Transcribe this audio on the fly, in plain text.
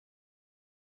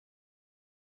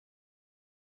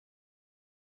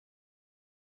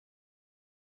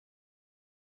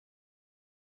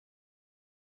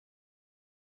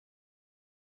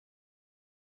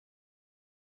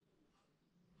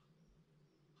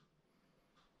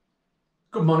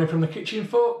Good morning from the kitchen,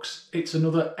 folks. It's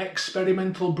another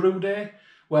experimental brew day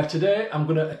where today I'm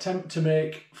going to attempt to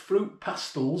make fruit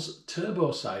pastels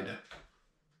turbo cider.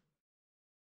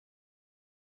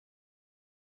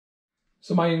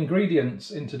 So my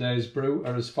ingredients in today's brew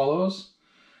are as follows.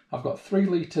 I've got 3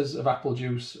 litres of apple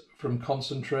juice from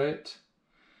concentrate.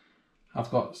 I've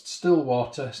got still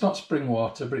water. It's not spring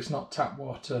water, but it's not tap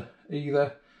water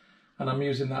either. And I'm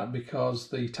using that because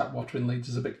the tap water in Leeds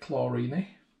is a bit chlorine-y.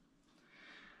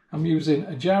 I'm using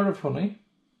a jar of honey,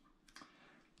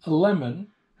 a lemon,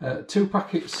 2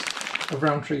 packets of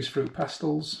Rowntree's fruit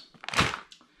pastels,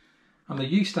 and the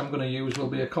yeast I'm going to use will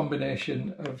be a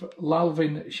combination of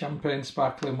Lalvin Champagne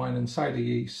sparkling wine and cider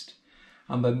yeast,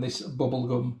 and then this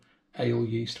Bubblegum ale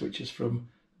yeast, which is from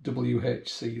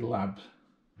WHC Lab.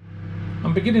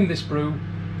 I'm beginning this brew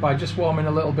by just warming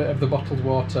a little bit of the bottled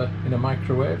water in a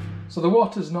microwave. So the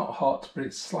water's not hot, but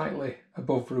it's slightly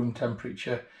above room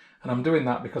temperature. And I'm doing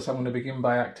that because I'm going to begin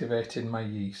by activating my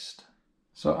yeast.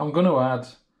 So I'm going to add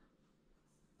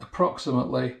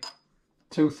approximately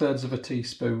 2/3 of a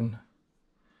teaspoon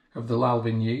of the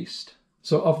Lalvin yeast.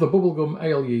 So of the Bubblegum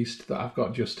ale yeast that I've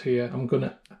got just here, I'm going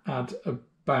to add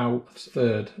about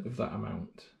 1/3 of that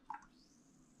amount.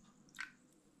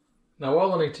 Now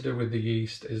all I need to do with the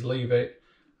yeast is leave it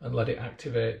and let it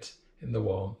activate in the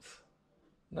warmth.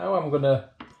 Now I'm going to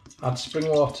add spring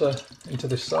water into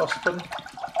this saucepan.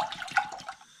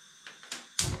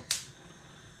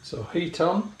 So heat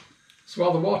on. So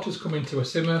while the water's coming to a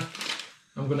simmer,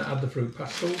 I'm going to add the fruit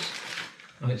pastels,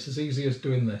 and it's as easy as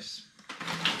doing this.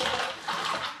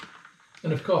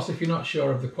 And of course, if you're not sure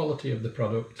of the quality of the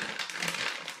product,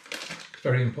 it's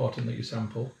very important that you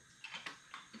sample.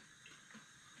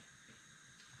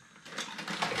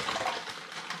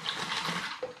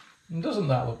 And doesn't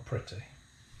that look pretty?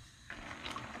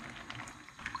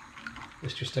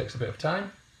 This just takes a bit of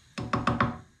time.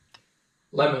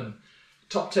 Lemon.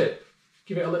 Top tip,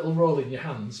 give it a little roll in your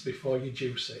hands before you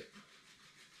juice it,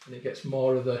 and it gets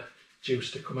more of the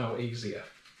juice to come out easier.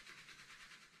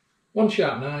 1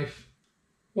 sharp knife,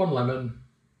 1 lemon,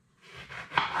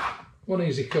 1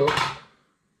 easy cut,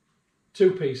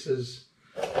 2 pieces,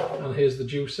 and here's the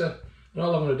juicer. And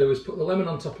all I'm going to do is put the lemon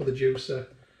on top of the juicer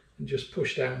and just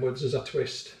push downwards as I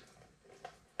twist.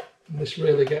 And this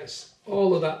really gets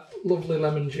all of that lovely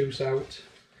lemon juice out.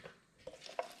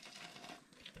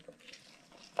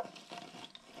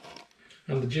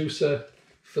 And the juicer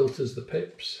filters the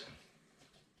pips.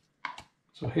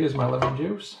 So here's my lemon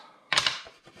juice.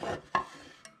 And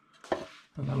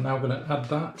I'm now going to add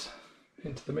that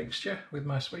into the mixture with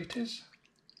my sweeties.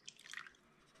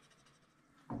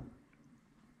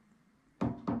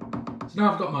 So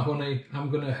now I've got my honey, I'm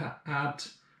going to add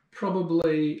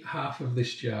probably half of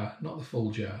this jar, not the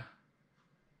full jar.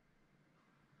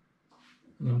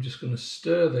 And I'm just going to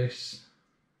stir this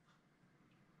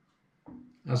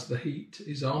as the heat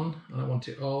is on, and I want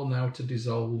it all now to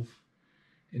dissolve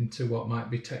into what might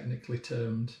be technically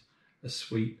termed a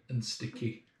sweet and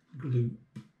sticky gloop.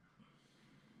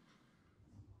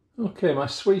 Okay, my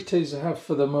sweeties have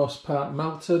for the most part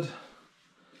melted.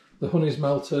 The honey's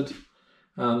melted,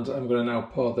 and I'm going to now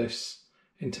pour this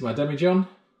into my Demijohn.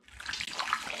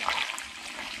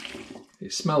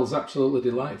 It smells absolutely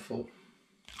delightful.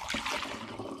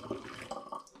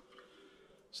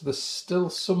 So there's still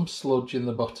some sludge in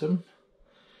the bottom,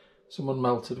 some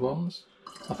unmelted ones.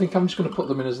 I think I'm just going to put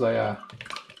them in as they are.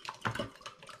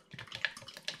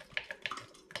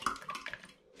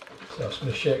 So I'm just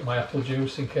going to shake my apple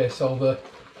juice in case all the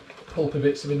pulpy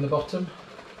bits are in the bottom,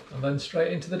 and then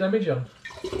straight into the Demijohn.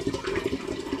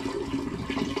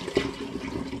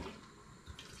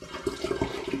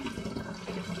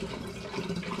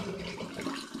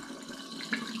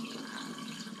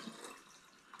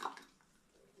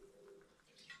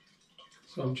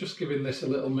 So I'm just giving this a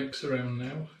little mix around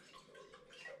now.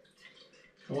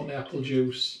 I want the apple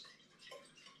juice,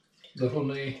 the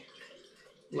honey,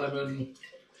 lemon,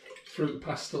 fruit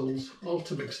pastels all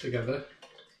to mix together.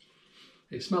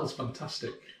 It smells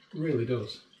fantastic, it really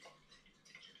does.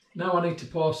 Now I need to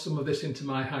pour some of this into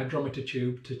my hydrometer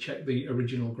tube to check the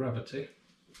original gravity.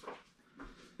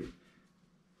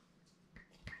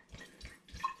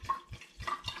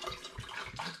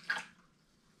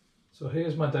 So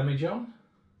here's my Demijohn.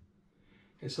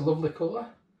 It's a lovely colour,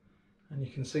 and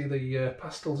you can see the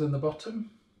pastels in the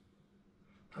bottom.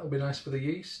 That'll be nice for the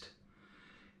yeast.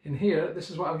 In here,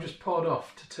 this is what I've just poured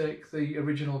off to take the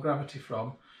original gravity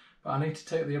from, but I need to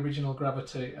take the original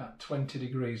gravity at 20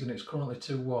 degrees and it's currently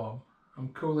too warm. I'm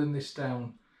cooling this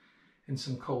down in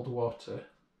some cold water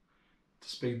to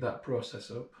speed that process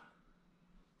up.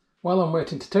 While I'm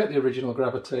waiting to take the original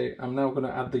gravity, I'm now going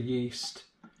to add the yeast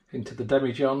into the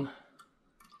Demijohn.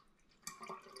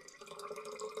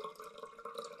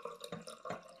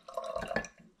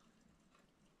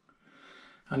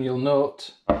 And you'll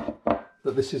note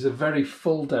that this is a very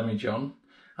full Demijohn,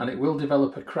 and it will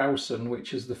develop a krausen,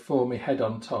 which is the foamy head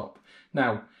on top.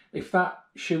 Now, if that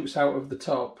shoots out of the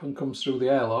top and comes through the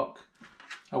airlock,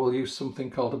 I will use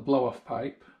something called a blow-off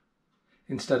pipe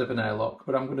instead of an airlock,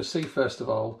 but I'm going to see first of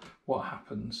all what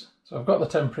happens. So I've got the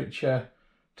temperature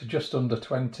to just under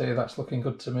 20, that's looking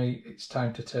good to me. It's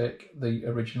time to take the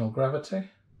original gravity.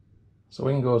 So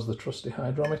in goes the trusty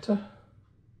hydrometer.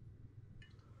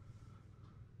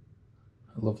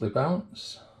 A lovely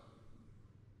bounce.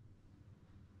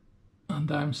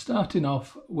 And I'm starting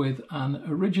off with an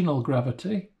original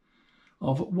gravity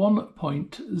of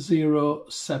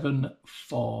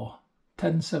 1.074,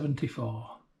 1074.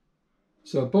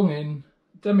 So bung in,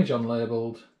 Demijohn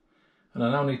labelled, and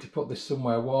I now need to put this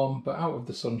somewhere warm but out of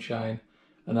the sunshine,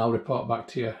 and I'll report back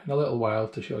to you in a little while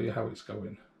to show you how it's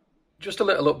going. Just a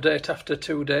little update after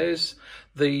 2 days.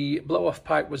 The blow-off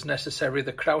pipe was necessary,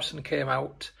 the krausen came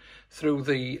out through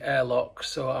the airlock,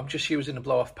 so I'm just using a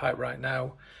blow-off pipe right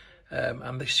now,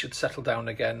 and this should settle down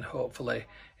again hopefully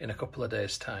in a couple of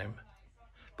days' time.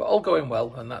 But all going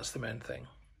well, and that's the main thing.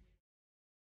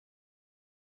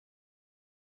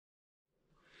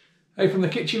 Hey from the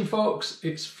kitchen folks,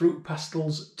 it's Fruit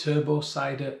Pastilles Turbo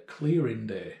Cider Clearing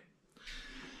Day.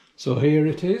 So here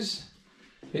it is.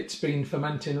 It's been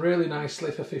fermenting really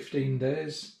nicely for 15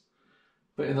 days,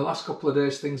 but in the last couple of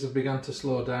days things have begun to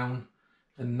slow down,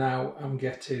 and now I'm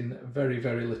getting very,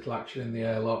 very little action in the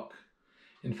airlock.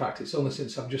 In fact, it's only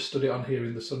since I've just stood it on here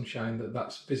in the sunshine that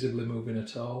that's visibly moving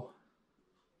at all.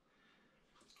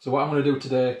 So what I'm going to do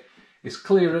today is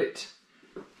clear it,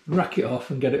 rack it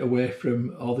off and get it away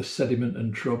from all the sediment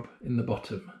and trub in the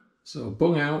bottom. So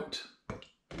bung out,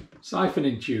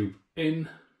 siphoning tube in.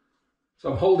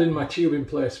 So I'm holding my tube in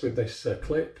place with this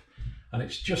clip, and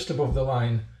it's just above the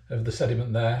line of the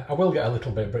sediment there. I will get a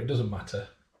little bit, but it doesn't matter.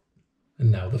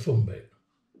 And now the fun bit.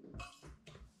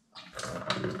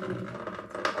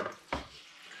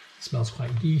 Smells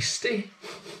quite yeasty.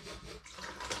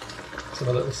 Let's have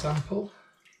a little sample.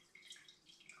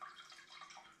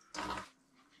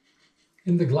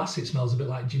 In the glass it smells a bit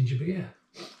like ginger beer.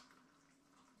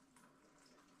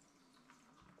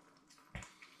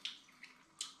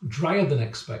 Drier than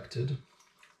expected,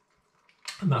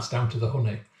 and that's down to the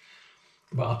honey.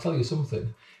 But I'll tell you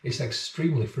something, it's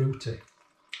extremely fruity.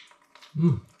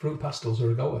 Fruit pastilles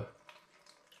are a goer.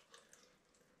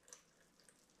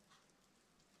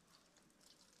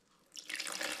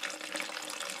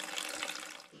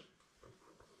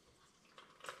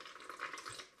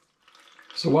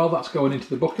 So while that's going into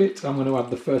the bucket, I'm going to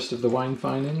add the first of the wine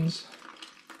finings.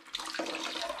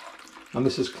 And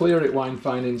this is Clear It wine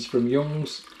finings from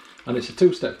Young's, and it's a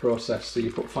two-step process, so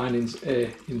you put finings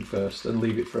A in first and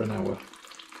leave it for an hour.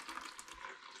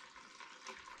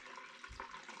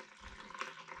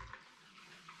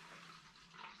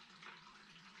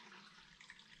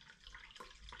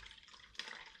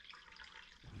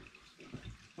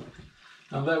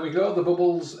 And there we go, the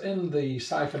bubbles in the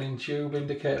siphoning tube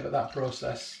indicate that that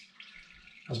process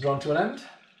has drawn to an end.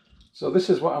 So this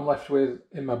is what I'm left with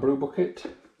in my brew bucket.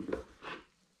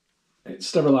 It's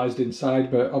sterilised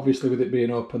inside, but obviously with it being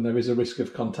open there is a risk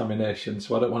of contamination,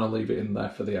 so I don't want to leave it in there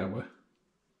for the hour.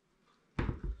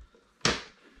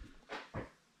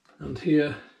 And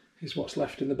here is what's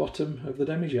left in the bottom of the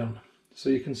Demijohn. So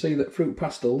you can see that fruit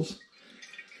pastilles,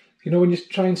 you know when you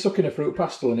try and suck in a fruit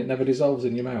pastille and it never dissolves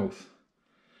in your mouth?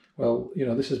 Well, you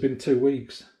know, this has been 2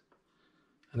 weeks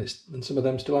and some of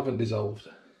them still haven't dissolved.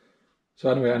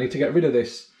 So anyway, I need to get rid of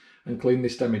this and clean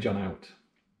this Demijohn out.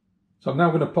 So I'm now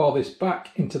going to pour this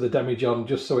back into the Demijohn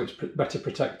just so it's better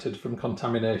protected from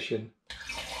contamination.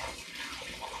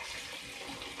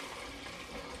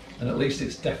 And at least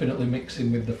it's definitely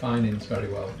mixing with the finings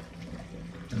very well.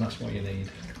 And that's what you need.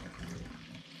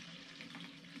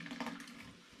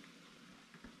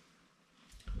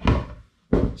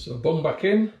 So bung back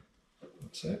in,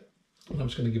 that's it. And I'm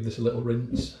just going to give this a little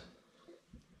rinse.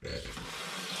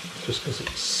 Just because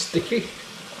it's sticky.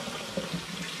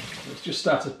 It's just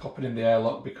started popping in the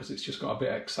airlock because it's just got a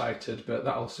bit excited, but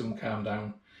that'll soon calm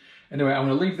down. Anyway, I'm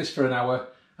going to leave this for an hour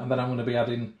and then I'm going to be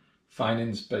adding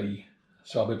finings B.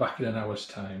 So I'll be back in an hour's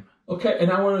time. Okay,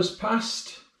 an hour has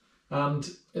passed and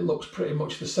it looks pretty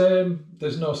much the same.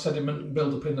 There's no sediment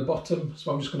build up in the bottom,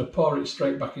 so I'm just going to pour it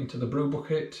straight back into the brew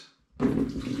bucket.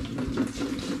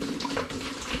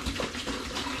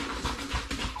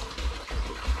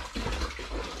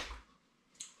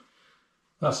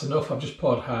 That's enough. I've just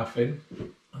poured half in.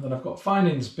 And then I've got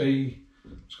Finings B.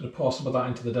 I'm just going to pour some of that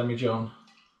into the Demijohn.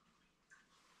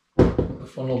 Put the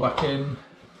funnel back in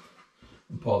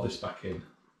and pour this back in.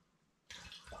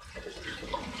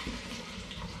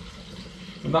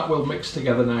 And that will mix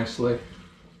together nicely.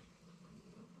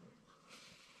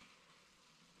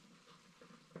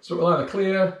 So it will either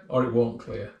clear or it won't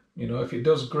clear. You know, if it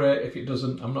does, great. If it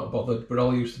doesn't, I'm not bothered. We're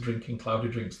all used to drinking cloudy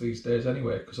drinks these days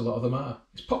anyway, because a lot of them are.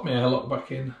 Let's pop my airlock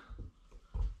back in.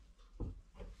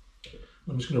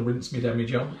 I'm just going to rinse my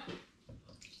Demijohn.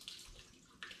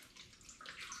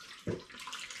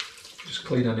 Just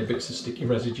clean any bits of sticky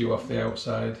residue off the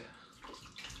outside.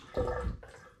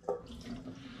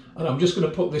 And I'm just going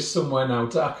to put this somewhere now,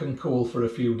 dark and cool for a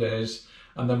few days,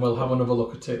 and then we'll have another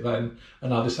look at it then,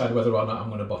 and I'll decide whether or not I'm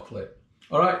going to bottle it.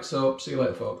 Alright, so see you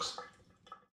later, folks.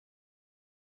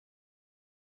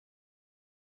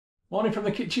 Morning from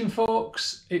the kitchen,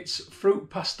 folks. It's Fruit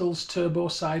Pastilles Turbo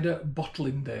Cider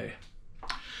bottling day.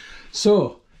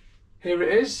 So, here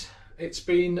it is. It's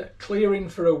been clearing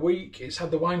for a week. It's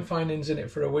had the wine finings in it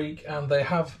for a week, and they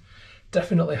have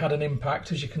definitely had an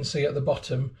impact, as you can see at the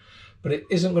bottom, but it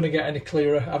isn't going to get any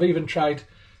clearer. I've even tried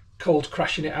cold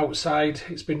crashing it outside.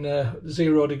 It's been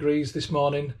 0 degrees this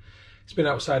morning. It's been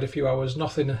outside a few hours.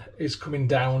 Nothing is coming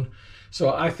down.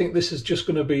 So I think this is just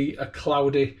going to be a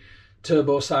cloudy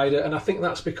turbo cider, and I think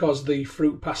that's because the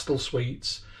fruit pastel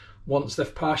sweets, once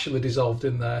they've partially dissolved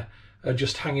in there, are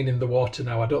just hanging in the water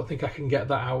now. I don't think I can get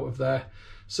that out of there.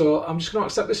 So I'm just going to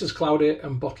accept this as cloudy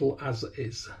and bottle as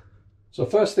is. So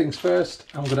first things first,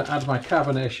 I'm going to add my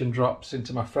carbonation drops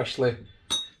into my freshly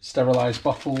sterilised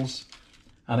bottles.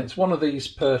 And it's one of these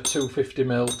per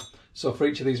 250ml. So for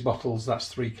each of these bottles, that's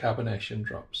 3 carbonation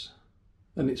drops.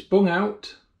 Then it's bung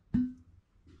out,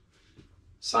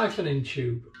 siphoning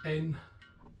tube in,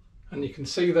 and you can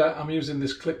see that I'm using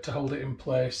this clip to hold it in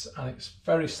place, and it's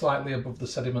very slightly above the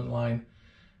sediment line.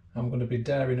 I'm going to be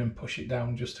daring and push it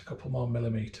down just a couple more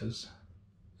millimetres.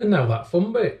 And now that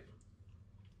fun bit.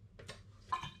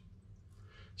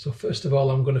 So first of all,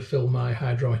 I'm going to fill my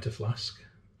hydrometer flask.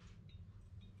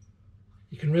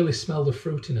 You can really smell the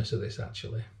fruitiness of this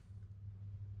actually.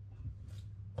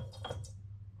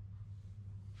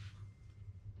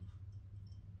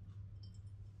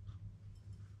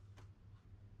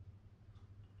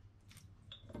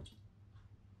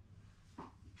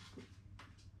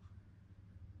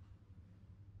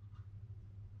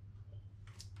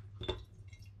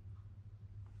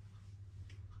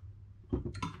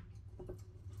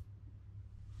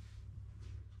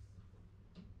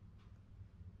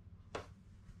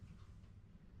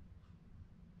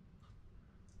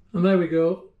 And there we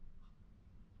go,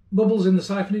 bubbles in the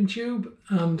siphoning tube,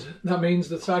 and that means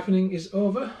the siphoning is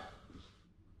over.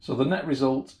 So the net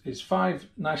result is 5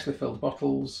 nicely filled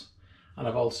bottles, and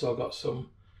I've also got some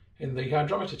in the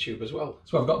hydrometer tube as well.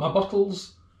 So I've got my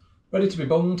bottles ready to be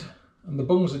bunged, and the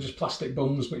bungs are just plastic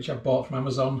bungs which I've bought from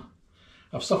Amazon.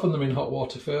 I've softened them in hot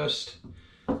water first.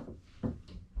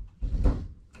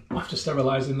 After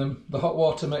sterilising them, the hot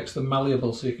water makes them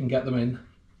malleable so you can get them in.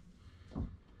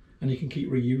 And you can keep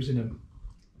reusing them,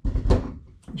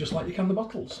 just like you can the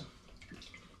bottles.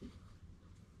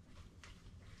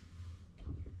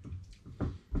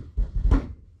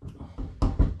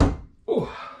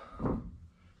 Oh,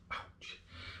 ouch.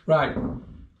 Right,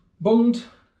 bunged.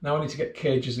 Now I need to get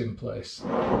cages in place.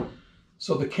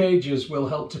 So the cages will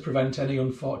help to prevent any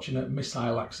unfortunate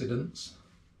missile accidents,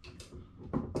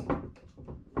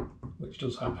 which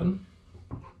does happen.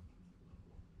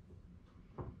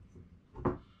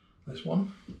 This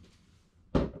one.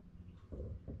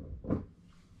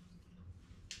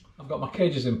 I've got my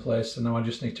cages in place, so now I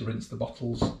just need to rinse the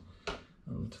bottles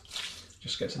and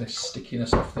just get any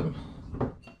stickiness off them.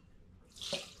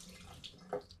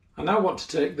 I now want to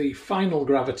take the final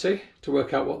gravity to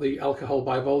work out what the alcohol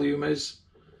by volume is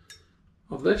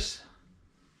of this.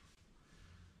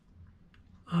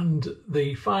 And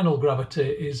the final gravity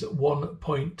is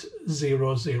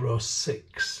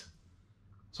 1.006.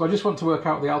 So I just want to work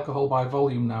out the alcohol by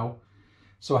volume now.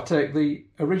 So I take the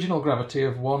original gravity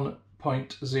of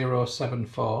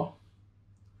 1.074.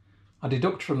 I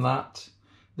deduct from that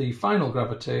the final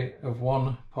gravity of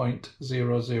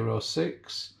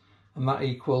 1.006, and that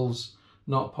equals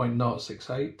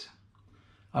 0.068.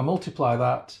 I multiply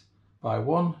that by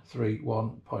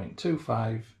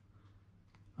 131.25,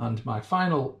 and my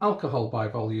final alcohol by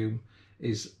volume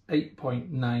is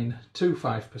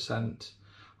 8.925%.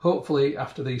 Hopefully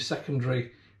after the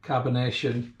secondary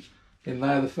carbonation in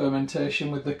there, the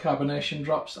fermentation with the carbonation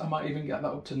drops, I might even get that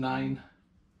up to 9.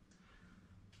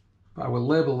 But I will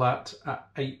label that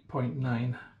at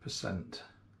 8.9%.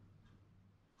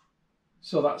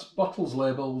 So that's bottles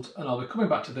labelled, and I'll be coming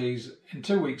back to these in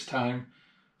 2 weeks' time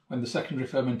when the secondary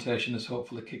fermentation has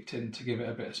hopefully kicked in to give it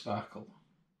a bit of sparkle.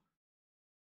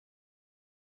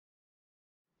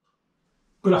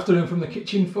 Good afternoon from the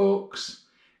kitchen, folks.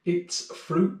 It's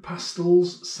Fruit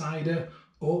Pastilles Cider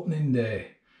opening day.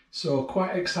 So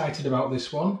quite excited about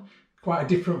this one. Quite a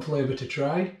different flavour to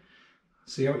try.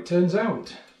 See how it turns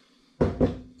out.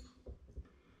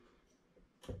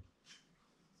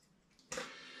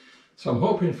 So I'm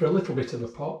hoping for a little bit of a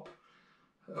pop,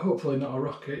 hopefully not a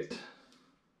rocket.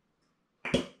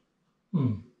 A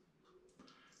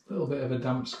little bit of a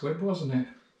damp squib, wasn't it?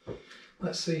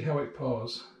 Let's see how it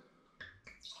pours.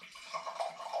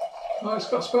 Oh, it's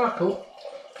got sparkle,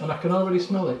 and I can already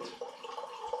smell it.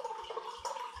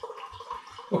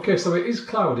 Okay, so it is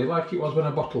cloudy like it was when I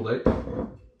bottled it.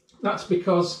 That's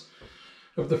because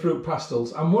of the fruit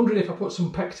pastils. I'm wondering if I put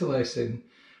some pectolase in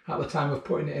at the time of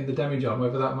putting it in the Demijohn,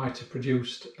 whether that might have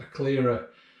produced a clearer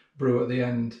brew at the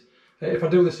end. If I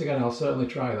do this again, I'll certainly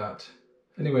try that.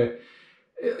 Anyway,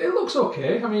 it looks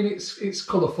okay. I mean, it's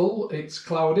colourful, it's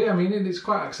cloudy. I mean, it's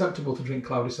quite acceptable to drink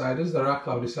cloudy ciders. There are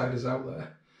cloudy ciders out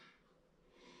there.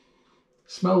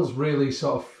 Smells really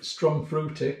sort of strong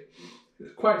fruity.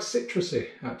 Quite citrusy,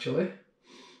 actually.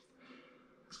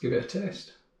 Let's give it a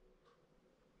taste.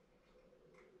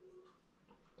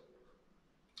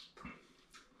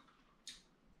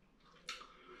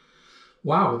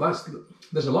 Wow,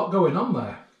 there's a lot going on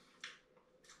there.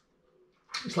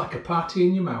 It's like a party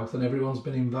in your mouth and everyone's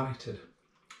been invited.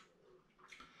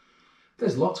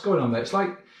 There's lots going on there. It's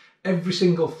like every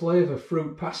single flavour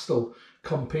fruit pastil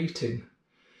competing.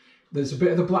 There's a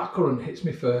bit of the blackcurrant hits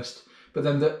me first, but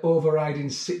then the overriding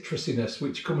citrusiness,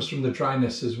 which comes from the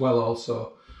dryness as well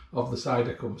also, of the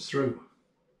cider comes through.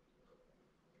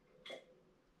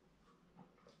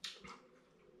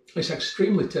 It's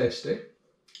extremely tasty.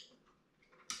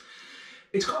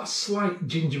 It's got a slight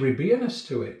gingery beerness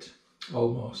to it,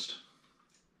 almost.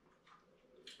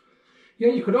 Yeah,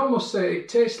 you could almost say it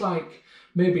tastes like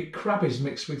maybe crabbies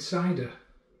mixed with cider.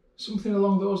 Something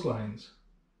along those lines.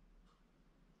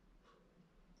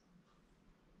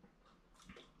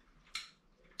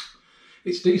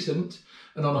 It's decent,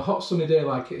 and on a hot sunny day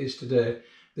like it is today,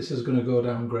 this is going to go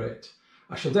down great.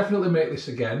 I shall definitely make this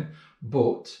again,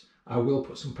 but I will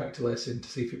put some pectolase in to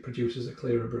see if it produces a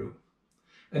clearer brew.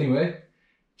 Anyway,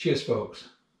 cheers, folks.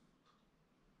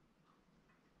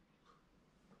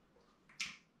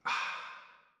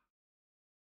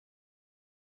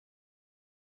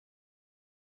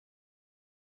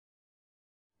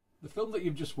 The film that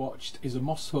you've just watched is a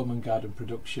Moss Home and Garden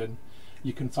production.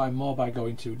 You can find more by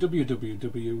going to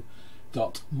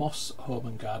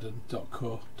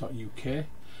www.mosshomeandgarden.co.uk.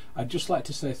 I'd just like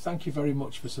to say thank you very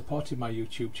much for supporting my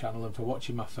YouTube channel and for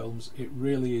watching my films. It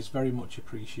really is very much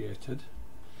appreciated.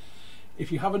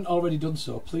 If you haven't already done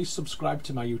so, please subscribe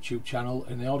to my YouTube channel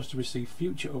in order to receive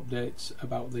future updates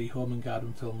about the home and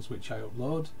garden films which I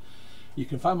upload. You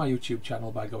can find my YouTube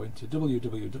channel by going to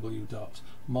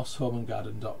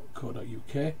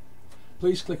www.mosshomeandgarden.co.uk.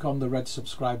 Please click on the red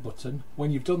subscribe button. When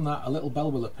you've done that, a little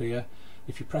bell will appear.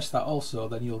 If you press that also,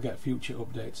 then you'll get future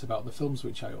updates about the films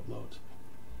which I upload.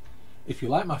 If you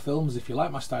like my films, if you like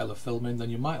my style of filming,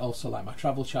 then you might also like my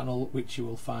travel channel, which you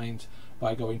will find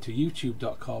by going to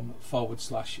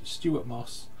youtube.com/Stuart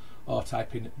Moss or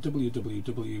type in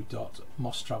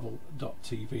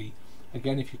www.mosstravel.tv.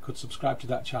 Again, if you could subscribe to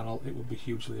that channel, it would be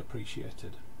hugely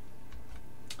appreciated.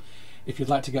 If you'd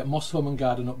like to get Moss Home and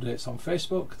Garden updates on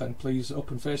Facebook, then please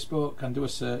open Facebook and do a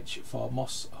search for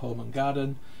Moss Home and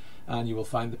Garden, and you will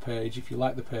find the page. If you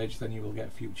like the page, then you will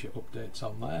get future updates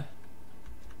on there.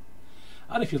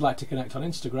 And if you'd like to connect on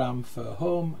Instagram for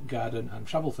home, garden and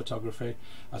travel photography,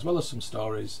 as well as some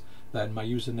stories, then my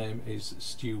username is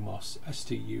StuMoss,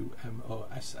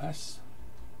 STUMOSS.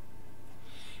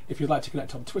 If you'd like to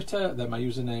connect on Twitter, then my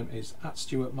username is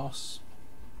 @StuartMoss.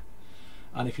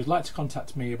 And if you'd like to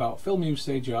contact me about film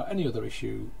usage or any other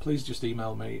issue, please just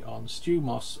email me on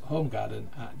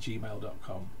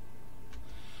stewmosshomegarden@gmail.com.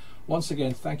 Once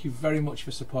again, thank you very much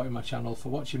for supporting my channel, for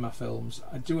watching my films.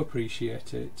 I do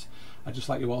appreciate it. I'd just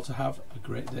like you all to have a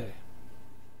great day.